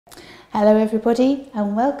Hello everybody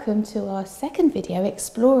and welcome to our second video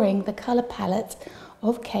exploring the colour palette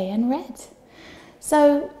of Cayenne Red.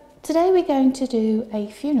 So today we're going to do a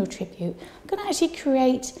funeral tribute. I'm going to actually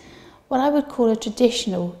create what I would call a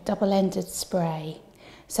traditional double-ended spray.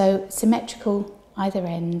 So symmetrical either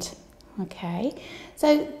end. Okay,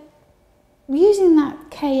 so using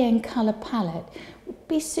that Cayenne colour palette would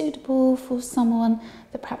be suitable for someone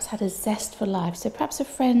that perhaps had a zest for life. So perhaps a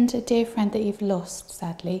friend, a dear friend that you've lost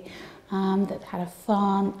sadly, that had a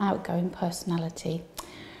fun, outgoing personality.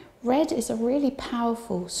 Red is a really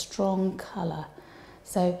powerful, strong colour,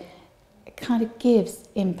 so it kind of gives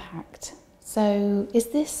impact. So is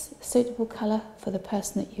this a suitable colour for the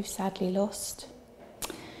person that you've sadly lost?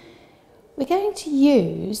 We're going to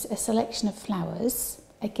use a selection of flowers,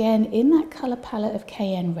 again in that colour palette of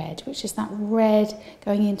Cayenne Red, which is that red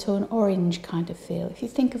going into an orange kind of feel. If you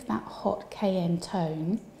think of that hot Cayenne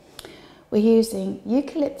tone, we're using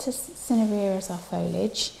Eucalyptus Cinerea as our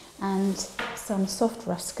foliage and some soft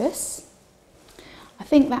Ruscus. I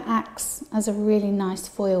think that acts as a really nice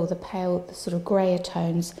foil, the pale, the sort of greyer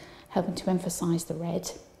tones, helping to emphasise the red.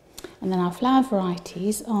 And then our flower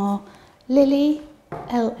varieties are Lily,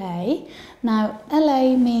 LA. Now,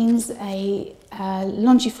 LA means a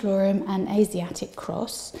longiflorum and Asiatic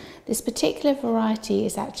cross. This particular variety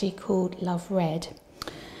is actually called Love Red.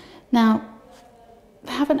 Now,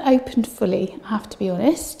 they haven't opened fully, I have to be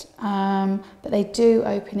honest, but they do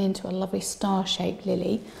open into a lovely star-shaped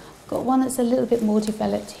lily. I've got one that's a little bit more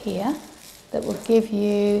developed here that will give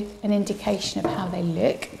you an indication of how they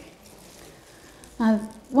look. Now,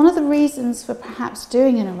 one of the reasons for perhaps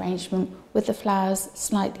doing an arrangement with the flowers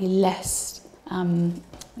slightly less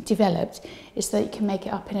developed is that you can make it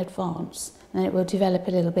up in advance and it will develop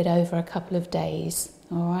a little bit over a couple of days,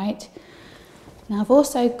 all right? Now I've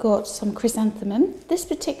also got some chrysanthemum. This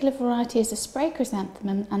particular variety is a spray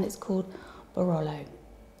chrysanthemum and it's called Barolo.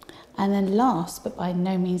 And then last but by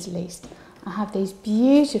no means least, I have these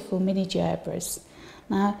beautiful mini gerbras.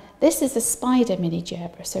 Now this is a spider mini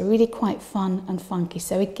gerbera, so really quite fun and funky.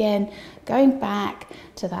 So again, going back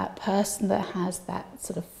to that person that has that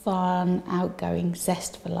sort of fun, outgoing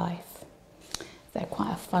zest for life. They're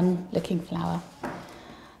quite a fun looking flower.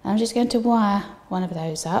 I'm just going to wire one of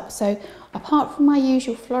those up. So apart from my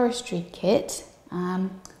usual floristry kit,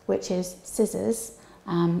 which is scissors,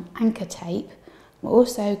 anchor tape, I've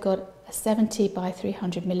also got a 70 by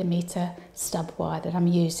 300mm stub wire that I'm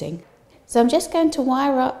using. So I'm just going to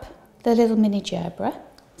wire up the little mini gerbera.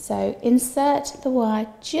 So insert the wire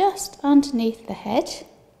just underneath the head,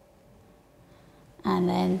 and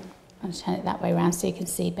then I'll turn it that way around so you can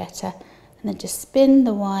see better, and then just spin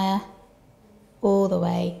the wire all the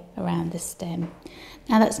way around the stem.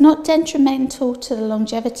 Now that's not detrimental to the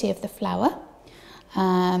longevity of the flower.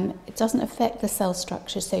 It doesn't affect the cell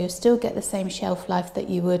structure, so you'll still get the same shelf life that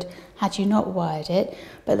you would had you not wired it.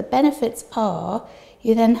 But the benefits are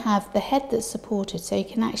you then have the head that's supported, so you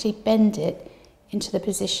can actually bend it into the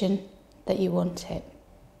position that you want it.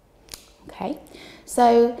 Okay,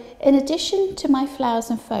 so in addition to my flowers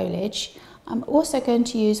and foliage, I'm also going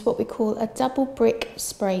to use what we call a double brick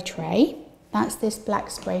spray tray. That's this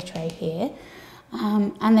black spray tray here.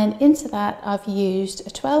 And then into that I've used a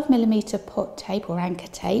 12mm pot tape or anchor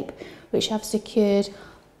tape, which I've secured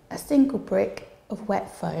a single brick of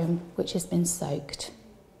wet foam which has been soaked.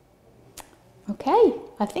 Okay,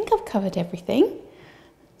 I think I've covered everything.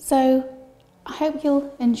 So I hope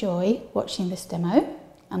you'll enjoy watching this demo,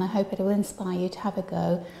 and I hope it will inspire you to have a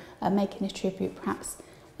go at making a tribute perhaps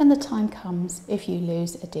when the time comes if you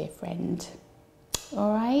lose a dear friend.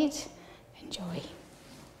 All right. Enjoy.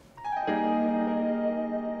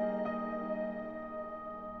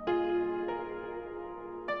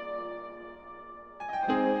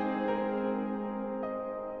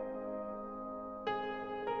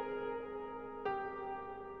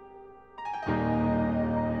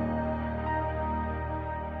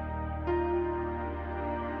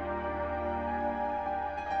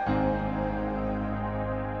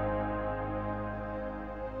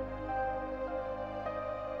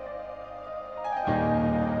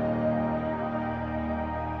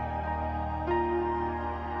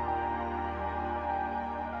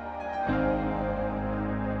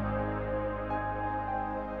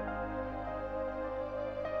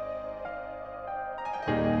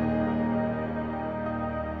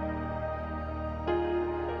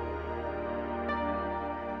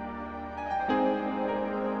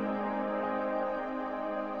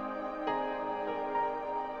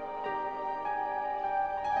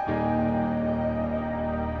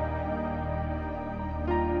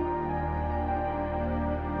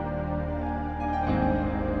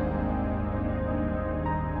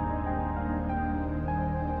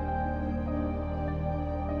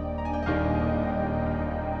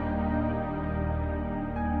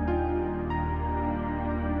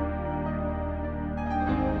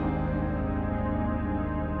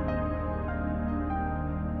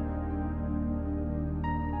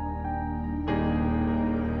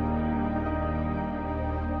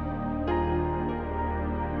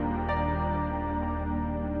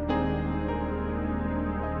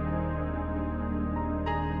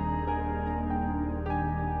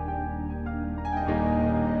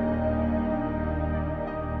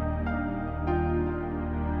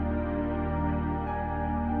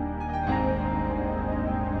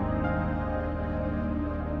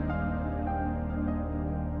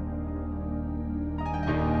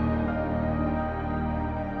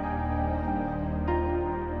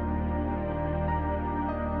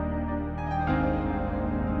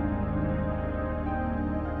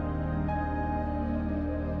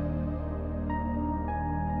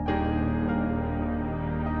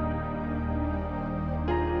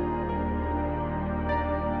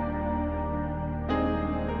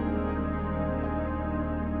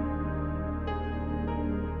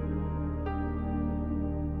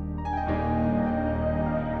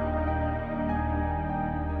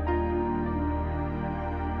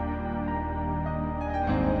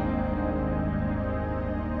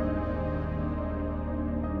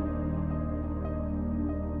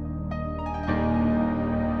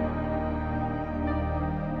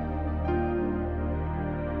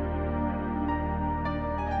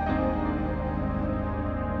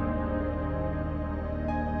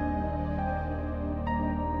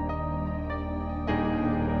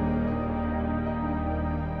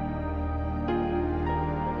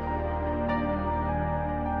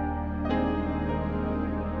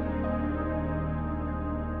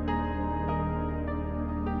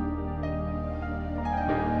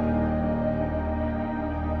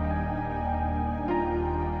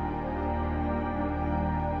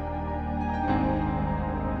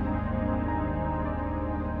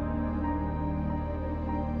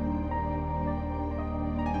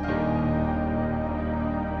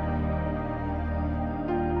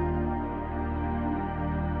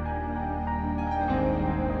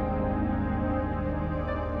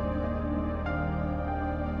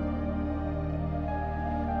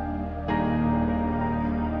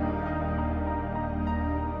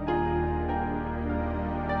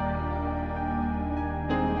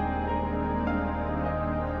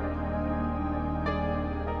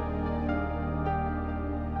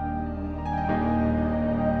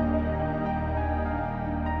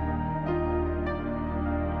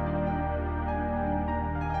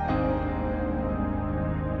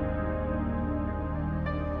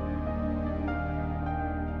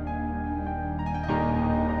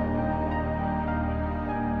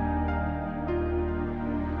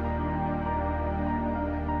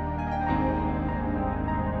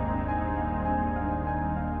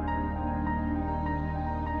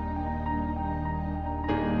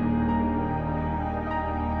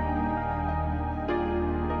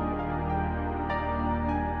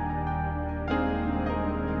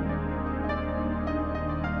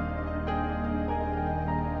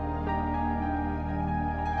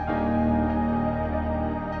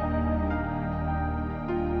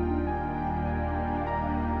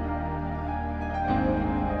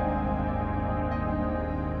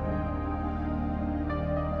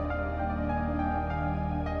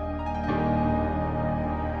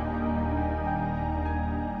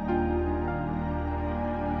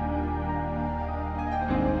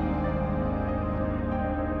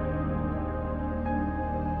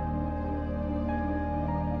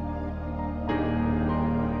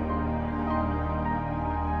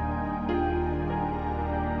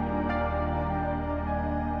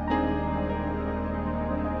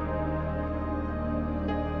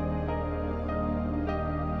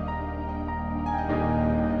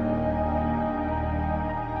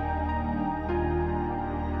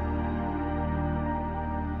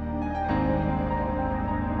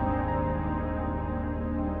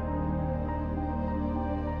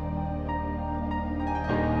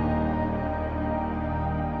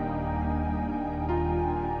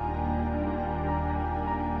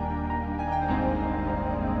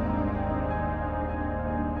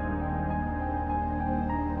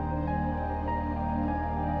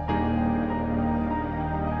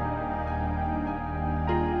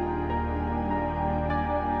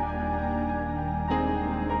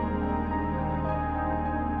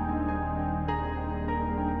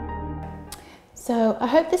 So I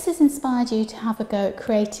hope this has inspired you to have a go at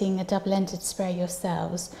creating a double-ended spray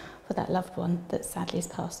yourselves for that loved one that sadly has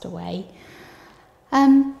passed away.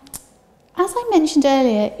 As I mentioned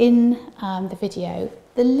earlier in the video,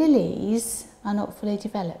 the lilies are not fully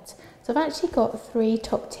developed. So I've actually got 3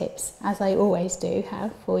 top tips, as I always do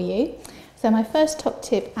have for you. So my first top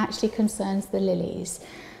tip actually concerns the lilies.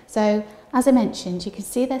 So as I mentioned, you can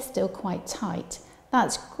see they're still quite tight.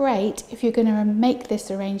 That's great if you're going to make this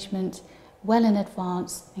arrangement well in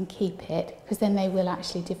advance and keep it, because then they will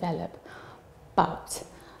actually develop. But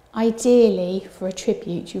ideally for a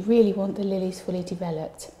tribute, you really want the lilies fully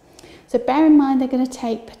developed. So bear in mind they're going to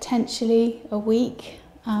take potentially a week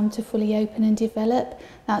to fully open and develop.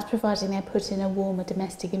 That's providing they're put in a warmer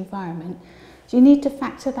domestic environment. So you need to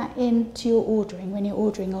factor that into your ordering when you're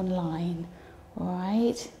ordering online. All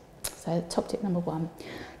right, so top tip number 1.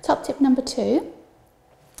 Top tip number 2,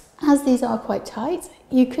 as these are quite tight,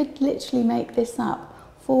 you could literally make this up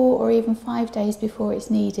 4 or even 5 days before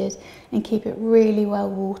it's needed and keep it really well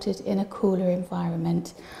watered in a cooler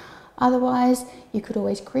environment. Otherwise, you could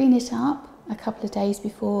always green it up a couple of days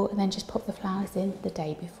before and then just pop the flowers in the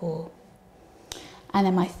day before. And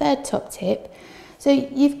then my third top tip, so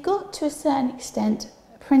you've got to a certain extent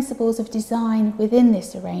principles of design within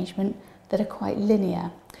this arrangement that are quite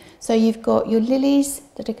linear. So you've got your lilies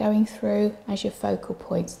that are going through as your focal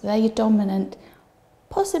points. They're your dominant,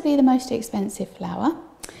 possibly the most expensive flower.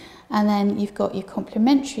 And then you've got your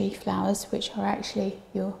complementary flowers, which are actually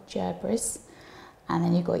your gerberas. And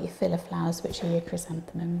then you've got your filler flowers, which are your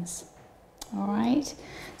chrysanthemums. All right,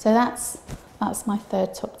 so that's my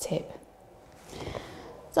third top tip.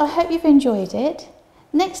 So I hope you've enjoyed it.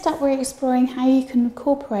 Next up, we're exploring how you can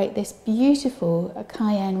incorporate this beautiful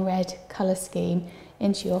cayenne red colour scheme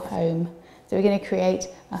into your home. So we're going to create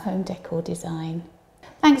a home decor design.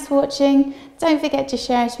 Thanks for watching. Don't forget to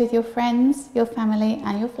share it with your friends, your family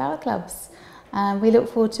and your flower clubs. We look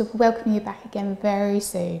forward to welcoming you back again very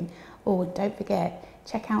soon. Oh, don't forget,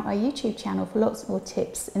 check out our YouTube channel for lots more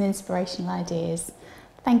tips and inspirational ideas.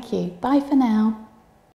 Thank you. Bye for now.